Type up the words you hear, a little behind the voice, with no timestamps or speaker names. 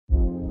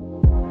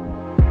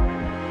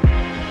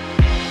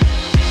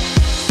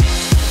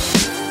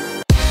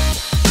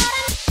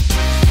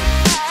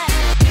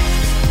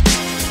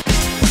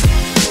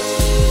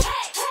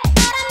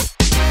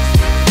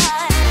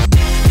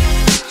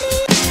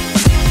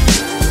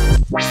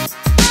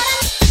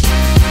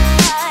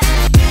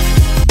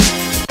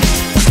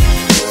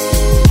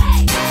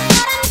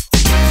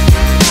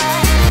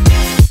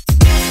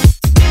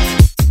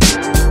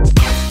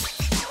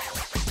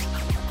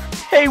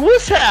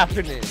What's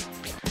happening?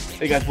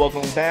 Hey guys,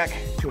 welcome back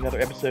to another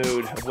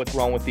episode of What's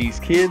Wrong with These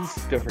Kids.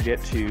 Don't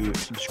forget to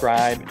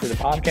subscribe to the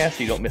podcast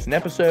so you don't miss an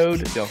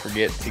episode. Don't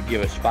forget to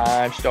give us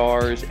 5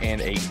 stars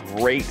and a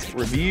great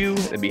review.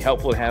 It'd be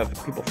helpful to have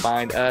people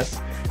find us.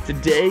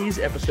 Today's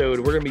episode,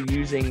 we're going to be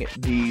using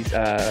these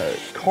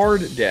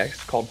card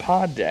decks called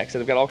pod decks.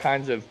 They've got all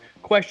kinds of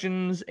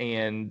questions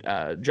and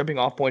jumping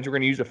off points. We're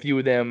going to use a few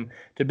of them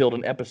to build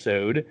an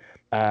episode.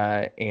 So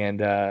we're going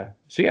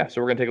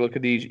to take a look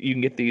at these. You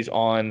can get these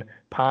on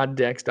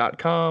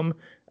poddecks.com.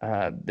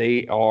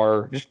 They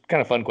are just kind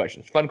of fun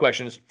questions.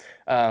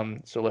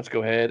 So let's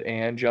go ahead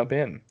and jump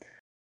in.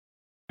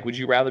 Would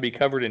you rather be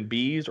covered in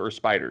bees or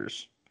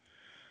spiders?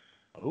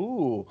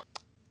 Ooh.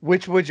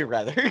 Which would you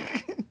rather?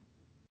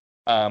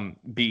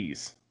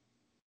 Bees.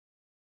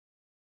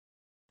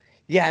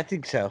 Yeah, I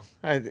think so.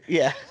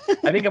 Yeah.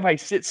 I think if I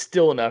sit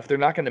still enough, they're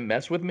not going to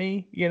mess with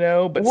me,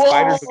 but Whoa.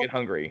 spiders will get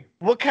hungry.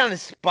 What kind of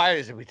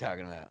spiders are we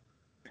talking about?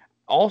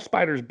 All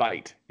spiders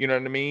bite, you know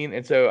what I mean?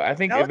 And so I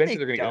think eventually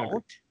they're going to get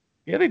hungry.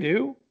 Yeah, they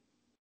do.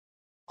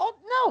 Oh,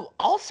 no.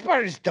 All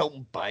spiders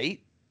don't bite.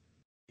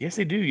 Yes,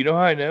 they do. You know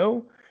how I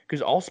know?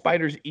 Because all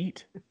spiders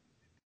eat.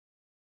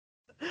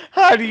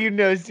 How do you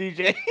know,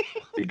 CJ?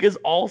 Because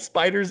all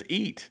spiders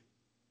eat.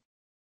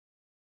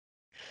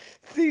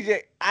 CJ,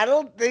 I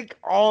don't think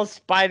all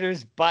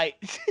spiders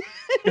bite.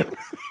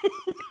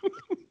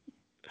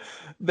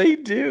 They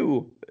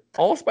do.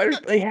 All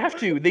spiders, they have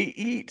to. They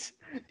eat.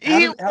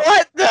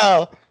 What,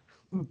 though?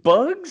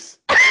 Bugs?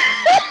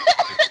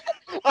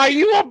 Are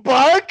you a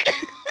bug?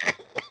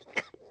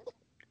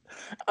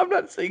 I'm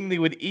not saying they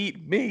would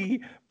eat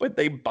me, but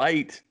they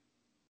bite.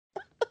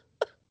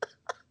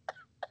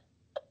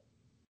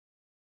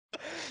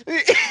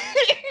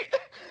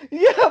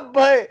 Yeah,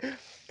 but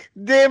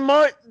they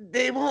won't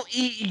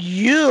eat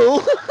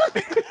you.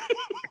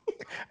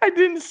 I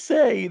didn't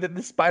say that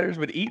the spiders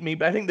would eat me,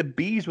 but I think the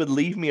bees would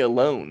leave me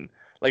alone.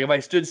 Like if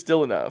I stood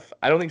still enough.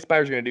 I don't think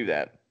spiders are going to do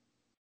that.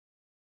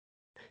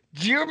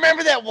 Do you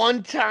remember that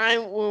one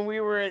time when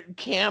we were at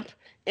camp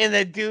and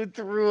the dude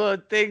threw a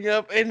thing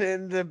up and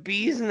then the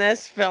bee's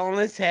nest fell on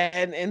his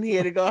head and he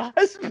had to go to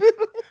hospital?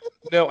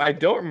 No, I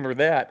don't remember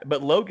that.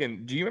 But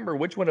Logan, do you remember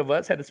which one of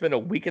us had to spend a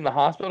week in the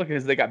hospital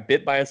because they got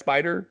bit by a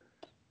spider?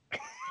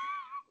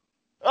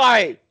 All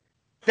right.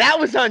 That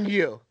was on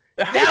you.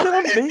 How is that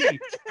on me?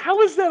 How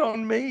is that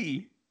on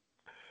me?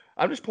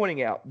 I'm just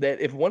pointing out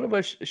that if one of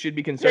us should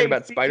be concerned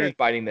about spiders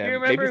biting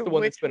them, maybe it's the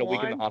one that spent a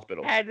week in the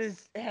hospital.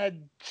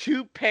 Had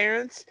 2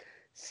 parents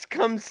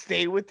come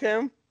stay with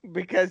him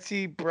because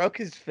he broke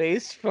his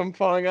face from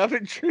falling off a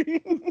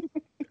tree.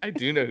 I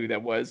do know who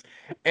that was.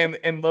 And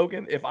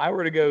Logan, if I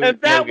were to go... And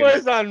that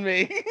was on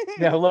me.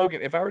 Now,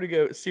 Logan, if I were to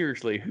go,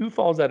 seriously, who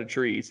falls out of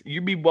trees?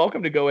 You'd be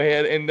welcome to go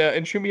ahead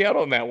and chew me out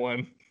on that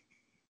one.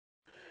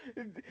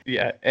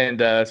 Yeah, and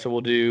so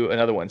we'll do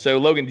another one. So,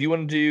 Logan, do you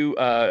want to do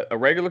a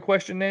regular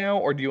question now,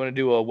 or do you want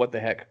to do a what the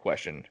heck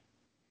question?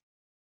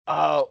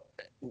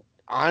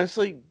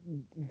 Honestly,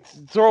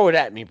 throw it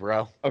at me,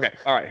 bro. Okay,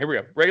 all right, here we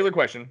go. Regular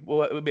question.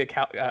 Well, it would be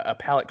a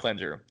palate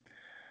cleanser.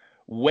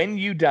 When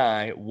you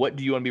die, what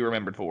do you want to be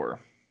remembered for?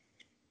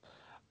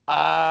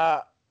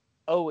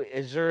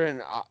 Is there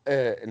an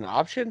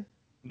option?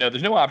 No,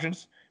 there's no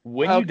options.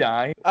 When you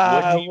die,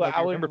 what do you want to be remembered for?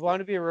 I would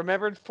want to be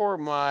remembered for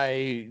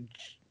my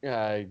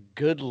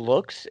good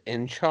looks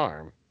and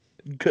charm.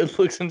 Good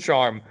looks and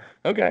charm.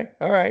 Okay,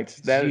 all right.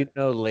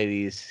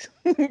 Ladies.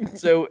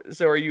 So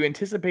are you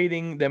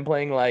anticipating them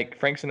playing like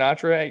Frank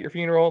Sinatra at your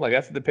funeral? Like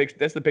that's the picture.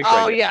 That's the picture.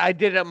 Oh yeah, I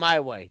did it my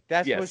way.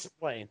 That's what's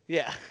playing.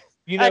 Yeah.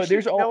 Actually,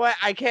 you know what?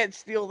 I can't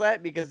steal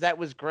that because that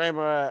was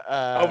Grandma.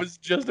 I was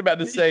just about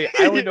to say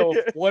I only know of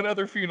one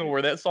other funeral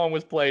where that song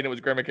was played. And it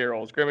was Grandma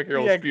Carol's. Grandma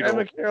Carol's funeral.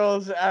 Grandma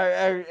Carol's.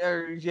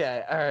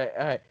 Yeah.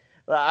 All right.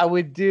 Well, I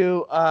would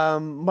do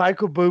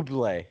Michael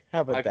Bublé.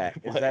 How about that?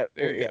 Is that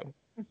there you go?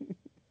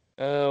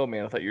 Oh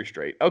man, I thought you were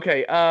straight.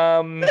 Okay.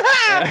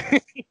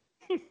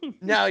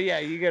 No, yeah,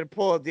 you got to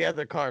pull out the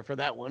other card for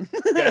that one.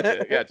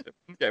 Gotcha.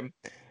 Okay.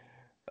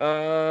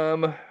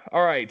 All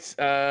right.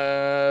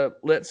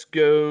 Let's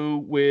go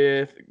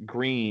with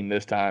green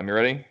this time. You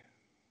ready?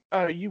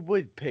 Oh, you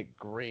would pick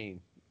green.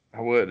 I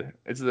would.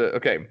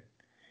 Okay.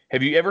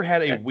 Have you ever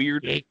had a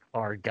weird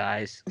card,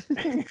 guys?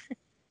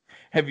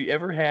 Have you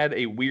ever had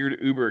a weird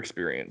Uber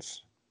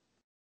experience?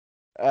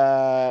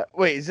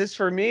 Wait, is this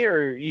for me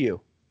or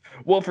you?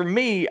 Well, for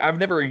me, I've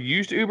never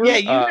used Uber. Yeah,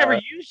 you've never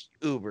used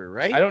Uber,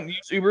 right? I don't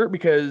use Uber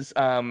because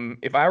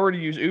if I were to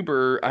use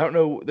Uber, I don't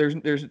know. There's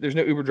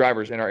no Uber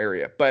drivers in our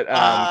area. But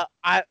I'll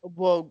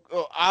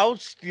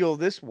steal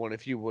this one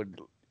if you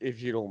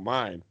don't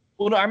mind.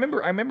 Well, no, I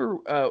remember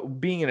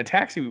being in a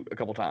taxi a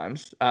couple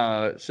times.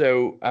 Can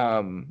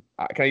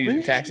I use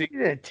a taxi?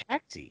 In a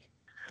taxi.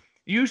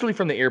 Usually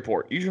from the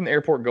airport.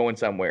 Going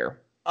somewhere.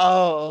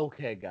 Oh,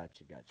 okay,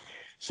 gotcha.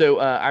 So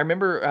I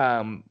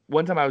remember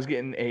one time I was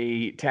getting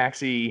a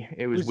taxi.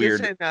 It was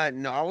weird. Was this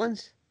in New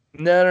Orleans?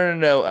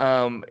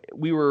 No.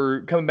 We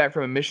were coming back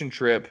from a mission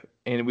trip,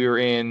 and we were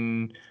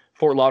in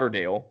Fort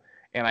Lauderdale.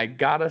 and I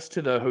got us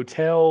to the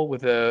hotel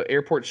with a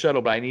airport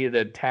shuttle, but I needed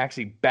a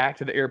taxi back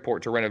to the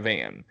airport to rent a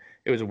van.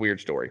 It was a weird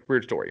story.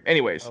 Weird story.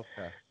 Anyways,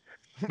 Okay.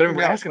 but I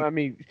remember No, asking. I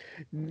mean,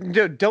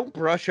 don't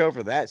brush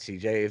over that,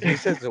 CJ. If he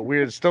says it's a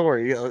weird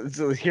story,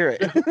 let's hear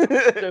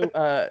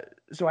it.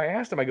 So I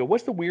asked him. I go,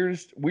 "What's the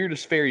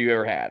weirdest fare you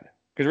ever had?"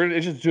 Because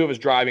it's just the two of us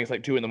driving. It's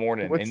like 2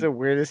 a.m. What's and the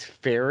weirdest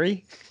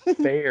fairy?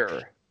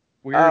 fare.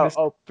 Weirdest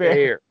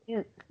fair.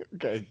 fare.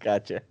 Okay,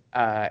 gotcha.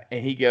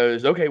 And he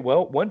goes, "Okay,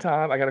 well, one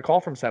time I got a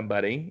call from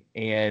somebody,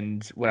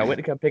 and when I went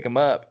to come pick him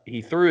up,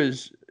 he threw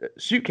his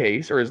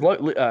suitcase or his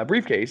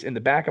briefcase in the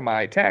back of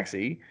my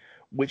taxi,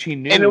 which he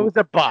knew." And it was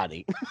a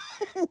body.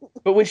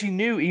 But which he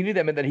knew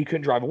that meant that he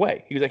couldn't drive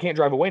away. He goes, "I can't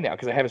drive away now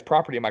because I have his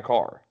property in my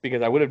car,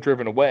 because I would have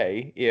driven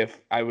away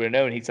if I would have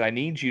known." He said, "I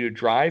need you to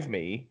drive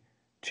me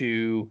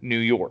to New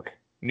York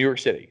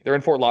City. They're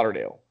in Fort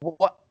Lauderdale."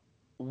 What?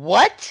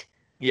 What?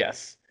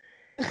 Yes.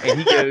 And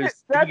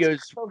he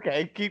goes,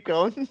 okay, keep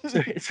going.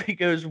 so he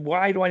goes,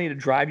 "Why do I need to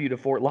drive you to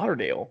Fort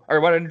Lauderdale? Or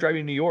why do I need to drive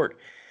you to New York?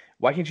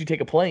 Why can't you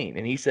take a plane?"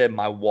 And he said,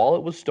 "My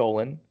wallet was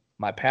stolen.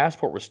 My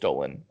passport was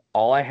stolen.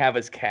 All I have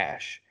is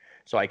cash.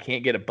 So I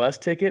can't get a bus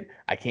ticket.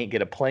 I can't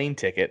get a plane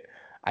ticket.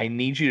 I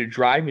need you to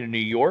drive me to New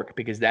York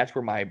because that's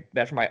where my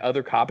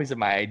other copies of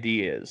my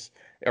ID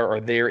are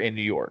there in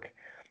New York."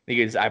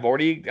 Because I've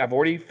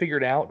already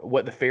figured out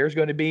what the fare is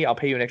going to be. I'll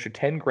pay you an extra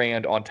 10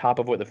 grand on top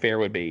of what the fare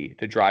would be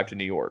to drive to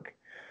New York.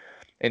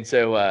 And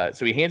so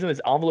he hands him this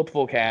envelope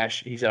full of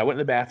cash. He said, "I went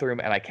to the bathroom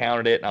and I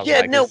counted it." And I was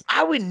like, no,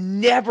 I would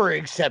never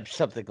accept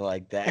something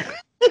like that.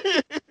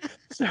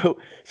 But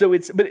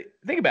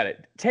think about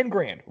it. 10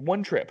 grand,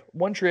 one trip.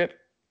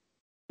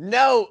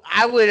 No,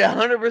 I would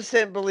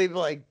 100% believe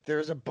like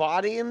there's a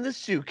body in the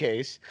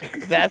suitcase.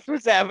 That's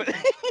what's happening.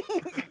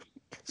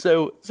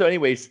 So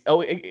anyways,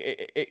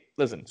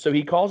 listen. So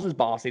he calls his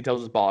boss. And he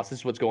tells his boss, "This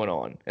is what's going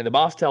on." And the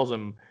boss tells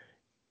him,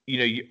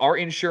 "Our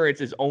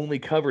insurance is only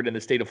covered in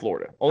the state of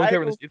Florida. Only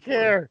covered in the state of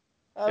Florida."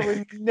 I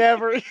would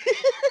never. Do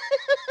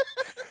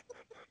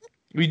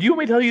you want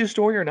me to tell you the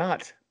story or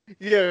not?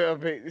 Yeah,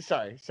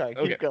 sorry.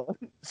 Okay. Keep going.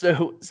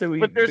 So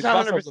but there's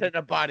 100%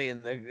 a body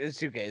in the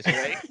suitcase,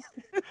 right?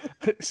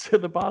 So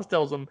the boss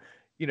tells him,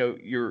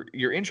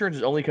 your insurance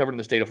is only covered in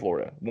the state of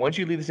Florida. Once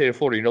you leave the state of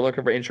Florida, you're no longer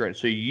covered by insurance.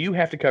 So you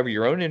have to cover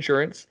your own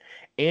insurance,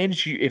 and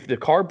if the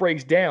car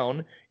breaks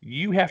down,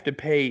 you have to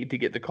pay to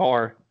get the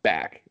car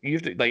back. You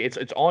have to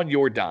it's on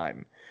your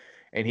dime.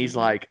 And he's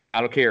like, "I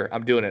don't care.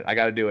 I'm doing it. I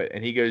got to do it."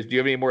 And he goes, "Do you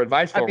have any more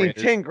advice for me?"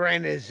 10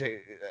 grand is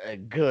a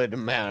good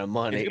amount of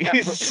money.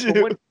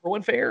 For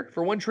one fare,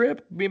 for one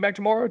trip, being back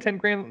tomorrow, 10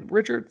 grand,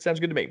 Richard, sounds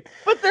good to me.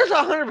 But there's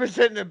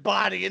 100% a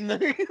body in the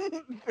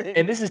thing.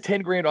 And this is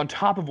 10 grand on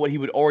top of what he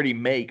would already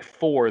make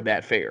for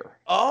that fare.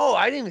 Oh,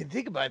 I didn't even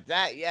think about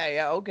that.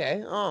 Yeah,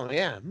 okay. Oh,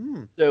 yeah.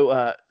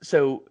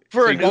 So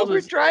for an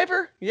Uber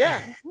driver?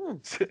 Yeah.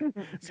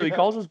 So he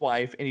calls his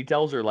wife and he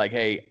tells her, like,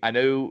 "Hey, I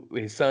know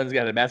his son's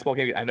got a basketball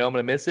game. I know I'm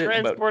going to miss it.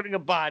 Transporting a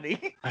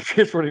body. I'm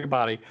transporting a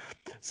body."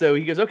 So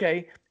he goes,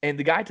 "Okay." And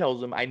the guy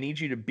tells him, "I need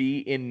you to be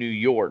in New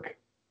York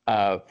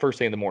first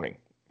thing in the morning.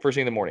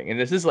 And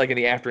this is like in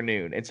the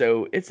afternoon. And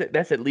so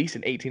that's at least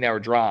an 18-hour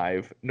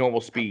drive,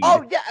 normal speed."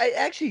 Oh, yeah.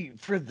 Actually,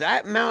 for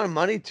that amount of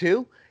money,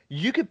 too,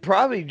 you could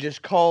probably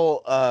just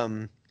call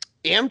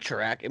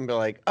Amtrak and be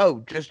like,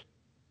 "Oh, just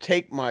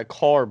take my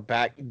car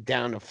back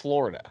down to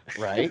Florida,"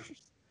 right?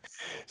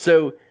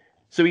 So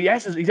he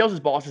tells his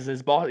boss, he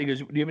goes,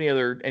 "Do you have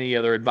any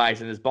other advice?"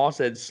 And his boss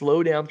said,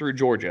 "Slow down through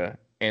Georgia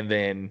and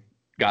then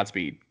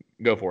Godspeed.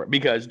 Go for it.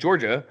 Because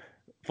Georgia,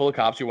 full of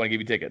cops who want to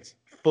give you tickets.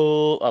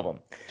 Full of them."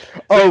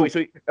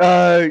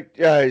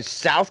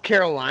 South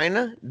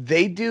Carolina,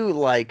 they do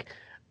like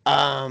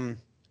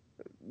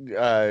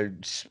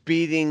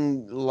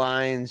speeding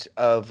lines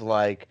of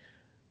like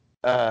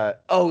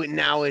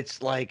now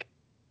it's like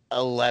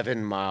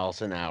 11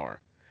 miles an hour.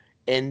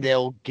 And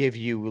they'll give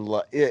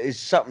you it's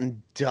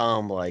something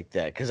dumb like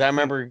that. Because I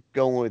remember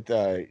going with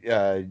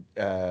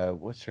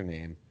what's her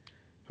name?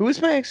 Who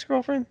was my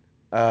ex-girlfriend?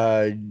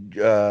 Brienne.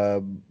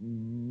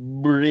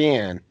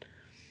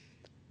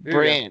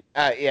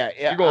 Yeah.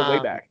 You're going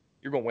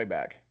way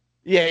back.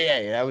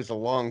 Yeah. That was a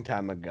long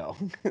time ago.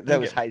 That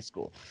was high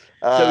school.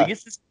 So he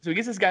gets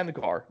this guy in the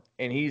car,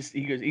 and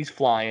he's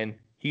flying.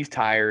 He's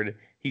tired.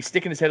 He's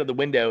sticking his head out the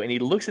window, and he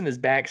looks in his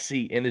back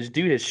seat, and this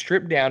dude has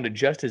stripped down to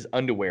just his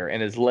underwear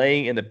and is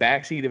laying in the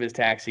back seat of his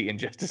taxi in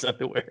just his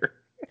underwear.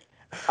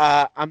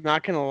 I'm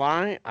not gonna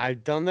lie,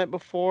 I've done that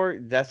before.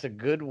 That's a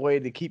good way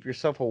to keep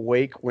yourself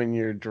awake when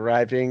you're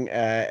driving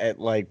at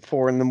like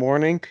 4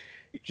 a.m.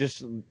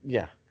 Just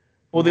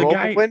Well, the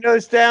guy,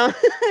 windows down.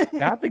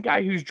 not the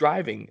guy who's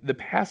driving, the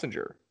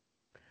passenger.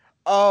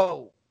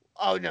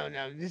 Oh no,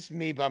 this is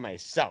me by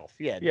myself.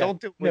 Yeah. Don't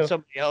do it with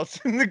somebody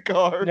else in the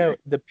car. No,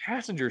 the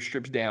passenger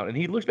strips down and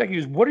he looks back and he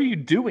goes, "What are you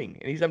doing?"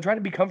 And I'm trying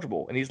to be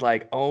comfortable. And he's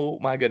like, "Oh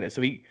my goodness."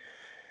 So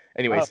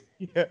Anyways,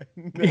 yeah.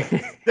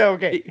 No,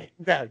 okay.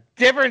 No,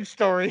 different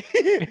story.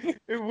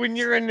 When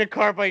you're in the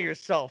car by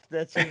yourself,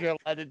 that's when you're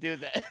allowed to do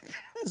that.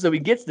 so he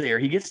gets there.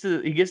 He gets to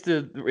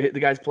the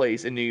guy's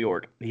place in New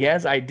York. He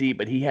has ID,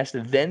 but he has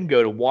to then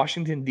go to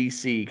Washington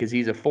D.C. because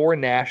he's a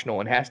foreign national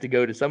and has to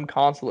go to some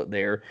consulate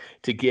there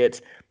to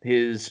get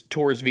his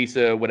tourist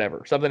visa,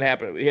 whatever. Something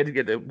happened. He had to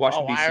get to Oh,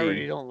 Washington I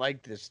already D.C. don't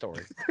like this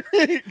story.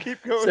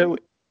 Keep going.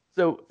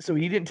 So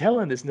he didn't tell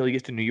him this until he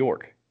gets to New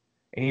York,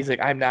 and he's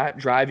like, "I'm not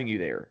driving you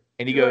there."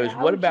 And he Right, goes,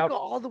 how "What would you about?" go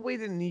all the way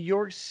to New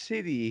York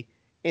City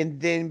and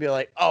then be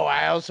like, "Oh,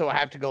 I also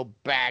have to go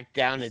back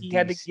down to He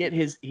had to DC." get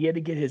his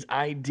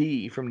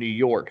ID from New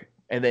York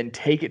and then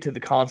take it to the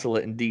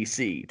consulate in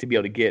D.C. to be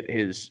able to get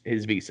his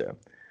visa.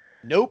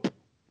 Nope.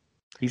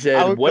 He I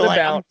said, would be "What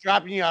like, "I'm about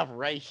dropping you off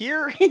right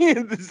here."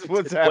 This is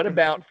what's what happening.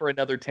 about for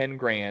another 10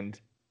 grand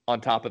on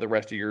top of the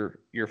rest of your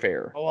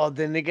fare?" Well,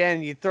 then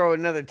again, you throw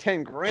another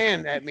 10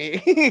 grand at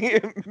me.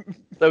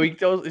 So he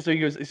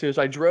goes,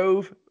 so I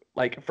drove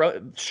like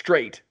from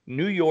straight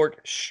New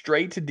York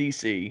straight to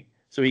D.C.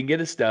 so he can get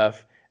his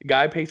stuff. The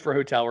guy pays for a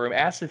hotel room,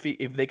 asks if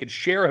they could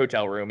share a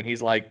hotel room, and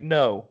he's like,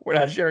 "No, we're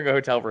not sharing a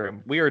hotel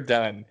room. We are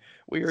done.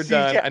 We are See,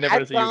 done. I never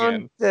want to see you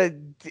again."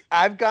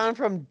 I've gone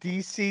from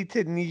DC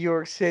to New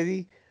York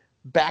City,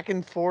 back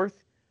and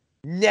forth.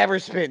 Never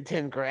spent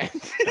 10 grand.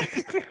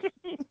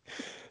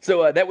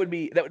 So that would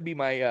be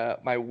my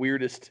my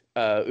weirdest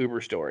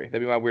Uber story.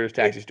 That'd be my weirdest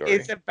taxi story.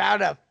 It's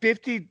about a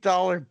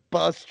 $50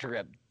 bus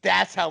trip.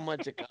 That's how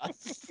much it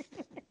costs.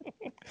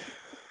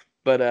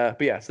 But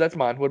yeah, so that's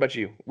mine. What about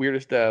you?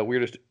 Weirdest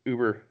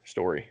Uber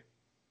story.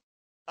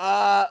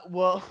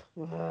 Well,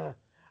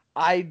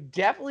 I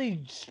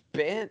definitely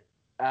spent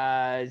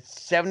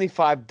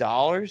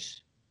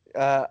 $75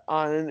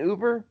 on an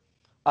Uber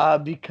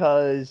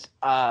because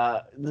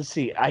let's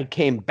see, I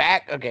came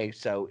back. Okay,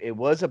 so it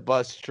was a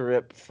bus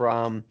trip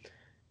from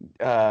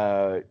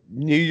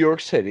New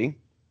York City.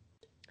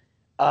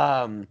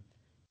 Um,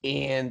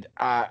 and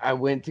I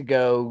went to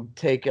go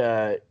take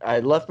a. I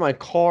left my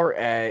car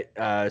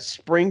at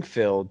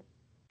Springfield,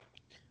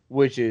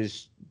 which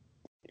is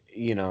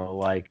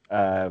like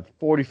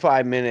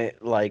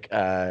 45-minute like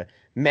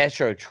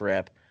metro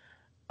trip.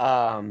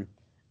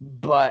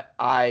 But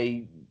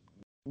I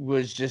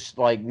was just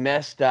like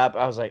messed up.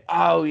 I was like,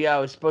 oh yeah, I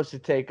was supposed to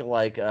take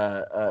like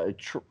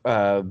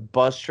a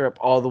bus trip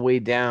all the way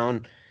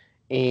down,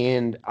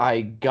 and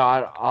I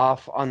got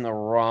off on the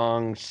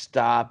wrong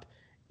stop,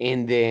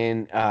 and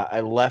then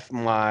I left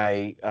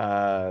my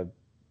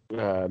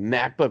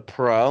MacBook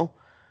Pro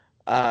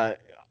uh,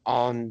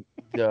 on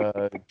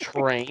the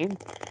train,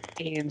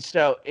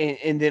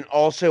 and then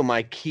also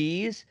my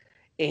keys,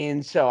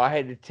 and so I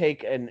had to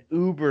take an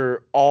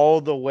Uber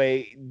all the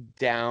way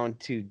down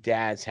to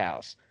Dad's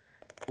house,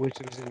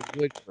 which was in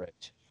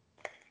Woodbridge.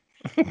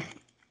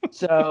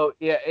 So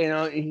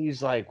yeah,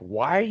 he's like,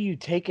 "Why are you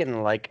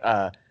taking like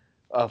a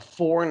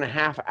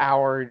 4.5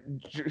 hour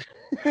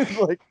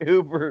like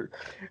Uber?"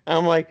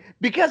 I'm like,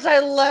 "Because I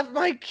left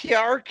my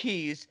car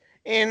keys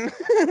and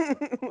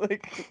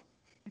like."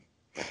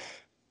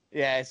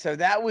 Yeah, so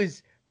that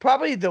was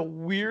probably the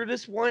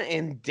weirdest one.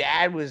 And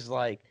Dad was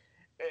like,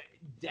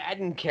 Dad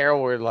and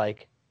Carol were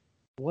like,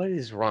 "What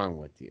is wrong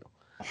with you?"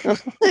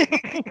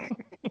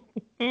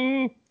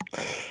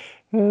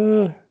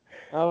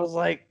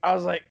 I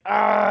was like,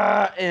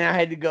 ah, and I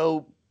had to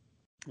go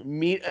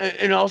meet,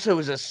 and also it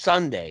was a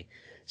Sunday,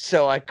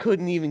 so I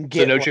couldn't even So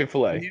get no like a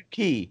Chick-fil-A. new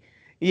key.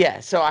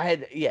 So I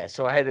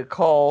had to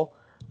call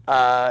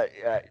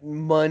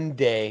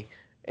Monday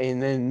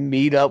and then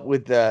meet up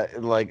with the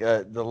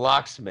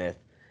locksmith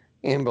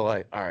and be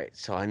like, all right,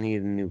 so I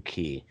need a new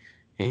key.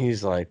 And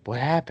he's like, what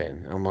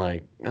happened? I'm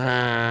like,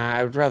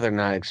 I would rather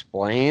not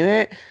explain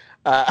it.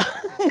 Uh,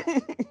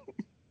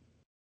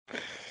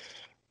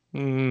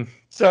 Mm.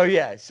 so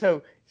yeah,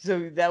 so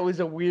that was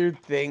a weird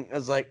thing. I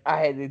was like, I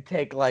had to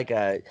take like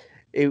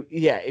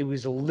it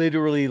was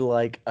literally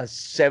like a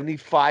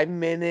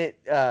 75-minute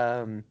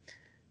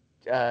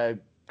uh,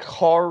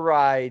 car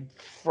ride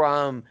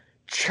from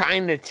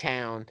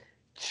Chinatown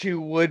to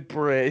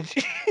Woodbridge.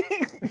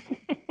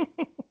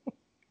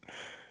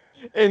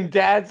 And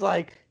Dad's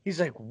like, he's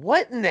like,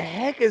 what in the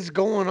heck is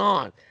going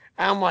on?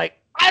 And I'm like,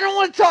 I don't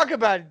want to talk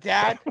about it,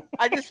 Dad.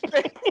 I just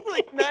spent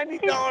like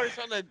 $90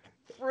 on a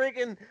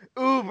friggin'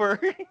 Uber.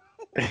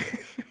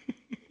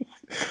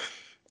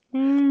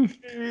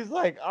 He's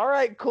like, all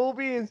right, cool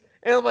beans.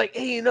 And I'm like,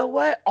 hey, you know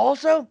what?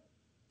 Also,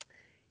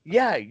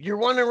 yeah, you're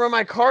wondering where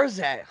my car's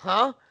at,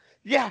 huh?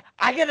 Yeah,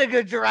 I gotta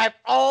go drive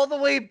all the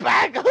way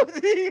back.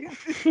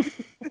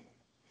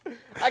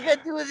 I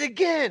gotta do it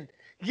again.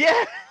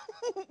 Yeah.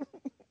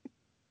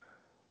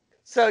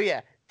 So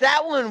yeah,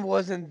 that one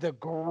wasn't the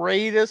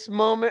greatest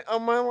moment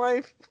of my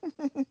life.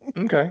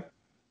 Okay.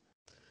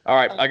 All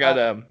right. I got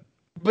Uh,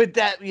 but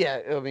that, yeah,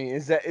 I mean,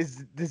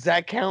 does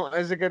that count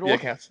as a good Yeah, one?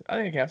 it counts. I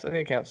think it counts. I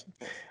think it counts.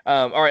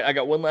 All right, I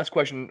got one last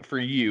question for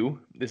you.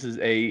 This is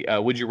a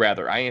would you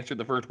rather. I answered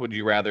the first would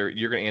you rather.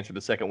 You're going to answer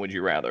the second would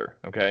you rather.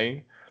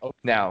 Okay. Oh,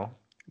 Now,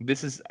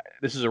 this is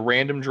This is a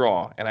random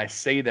draw, and I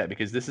say that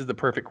because this is the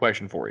perfect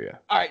question for you.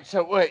 All right,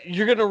 so wait,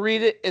 you're gonna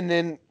read it, and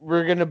then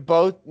we're gonna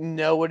both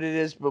know what it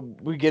is, but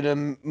we get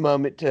a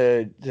moment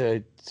to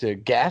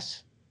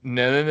guess.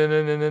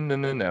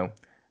 No.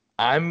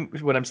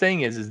 What I'm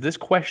saying is this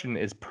question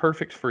is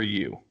perfect for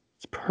you.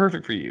 It's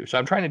perfect for you. So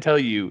I'm trying to tell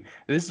you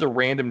this is a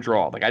random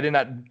draw. Like I did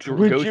not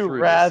go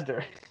through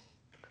rather?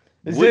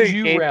 this. Is Would it a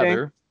you gay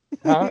rather?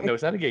 Huh? No,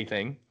 it's not a gay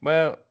thing.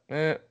 Well,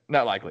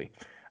 not likely.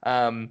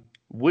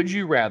 Would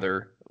you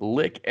rather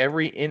lick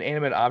every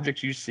inanimate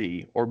object you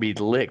see, or be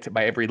licked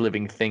by every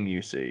living thing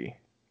you see?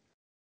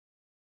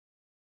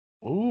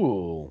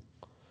 Ooh.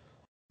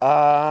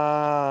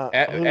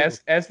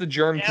 As the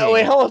germ Yeah, king.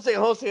 wait, hold on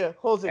a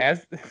second.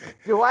 As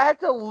Do I have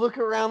to look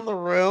around the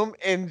room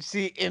and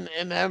see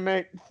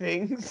inanimate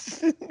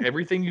things?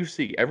 everything you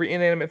see, every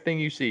inanimate thing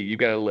you see, you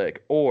got to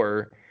lick,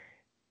 or 'Cause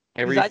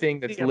I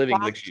everything that's see a living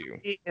palm licks you.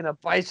 tree and a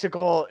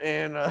bicycle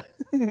and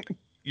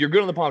You're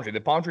good on the palm tree.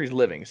 The palm tree is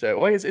living, so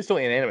well, it's still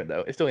inanimate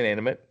though. It's still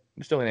inanimate.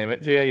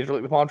 So yeah, you have to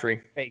lick the palm tree.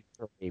 fake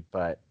for me,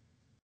 but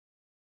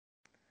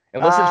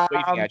Unless it's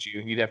waving at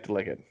you, you'd have to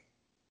lick it.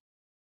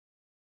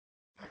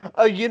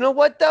 oh, you know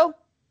what though?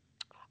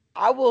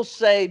 I will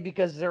say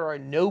because there are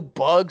no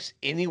bugs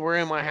anywhere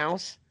in my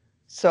house,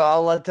 so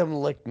I'll let them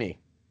lick me.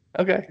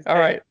 Okay, all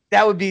right.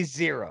 That would be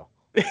 0.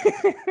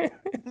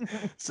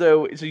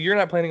 So you're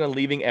not planning on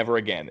leaving ever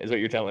again, is what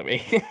you're telling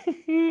me.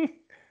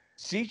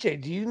 CJ,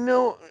 do you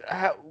know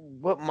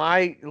what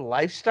my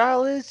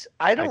lifestyle is?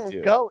 I don't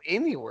do. go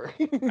anywhere.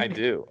 I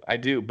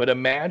do. But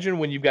imagine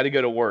when you've got to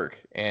go to work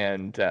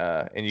and you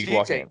CJ,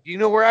 walk in. do you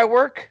know where I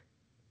work?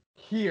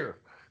 Here.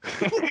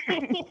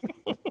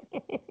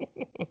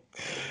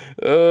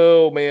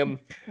 Oh man.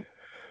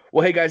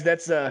 Well, hey guys,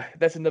 that's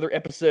another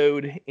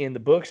episode in the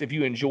books. If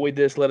you enjoyed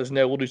this, let us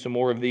know. We'll do some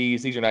more of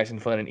these. These are nice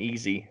and fun and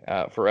easy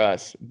for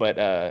us. But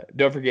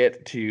don't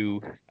forget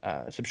to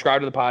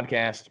subscribe to the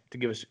podcast, to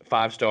give us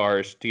 5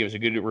 stars, to give us a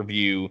good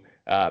review.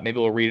 Maybe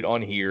we'll read it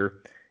on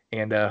here,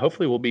 and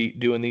hopefully we'll be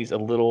doing these a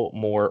little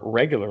more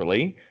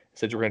regularly,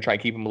 since we're going to try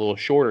and keep them a little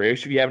shorter.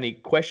 If you have any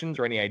questions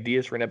or any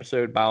ideas for an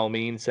episode, by all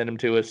means, send them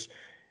to us.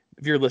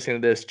 If you're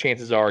listening to this,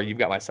 chances are you've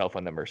got my cell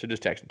phone number, so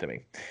just text it to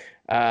me.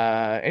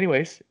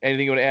 Anyways,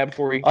 anything you want to add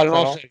before we? And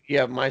also,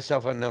 yeah, my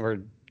cell phone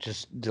number.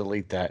 Just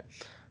delete that.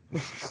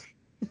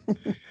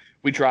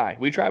 We try,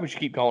 but you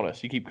keep calling us.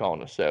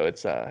 So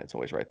it's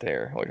always right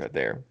there,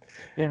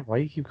 Yeah, why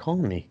do you keep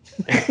calling me?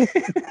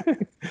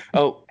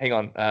 Oh, hang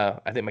on.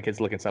 I think my kid's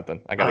looking something.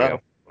 I gotta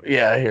go.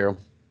 Yeah, I hear him.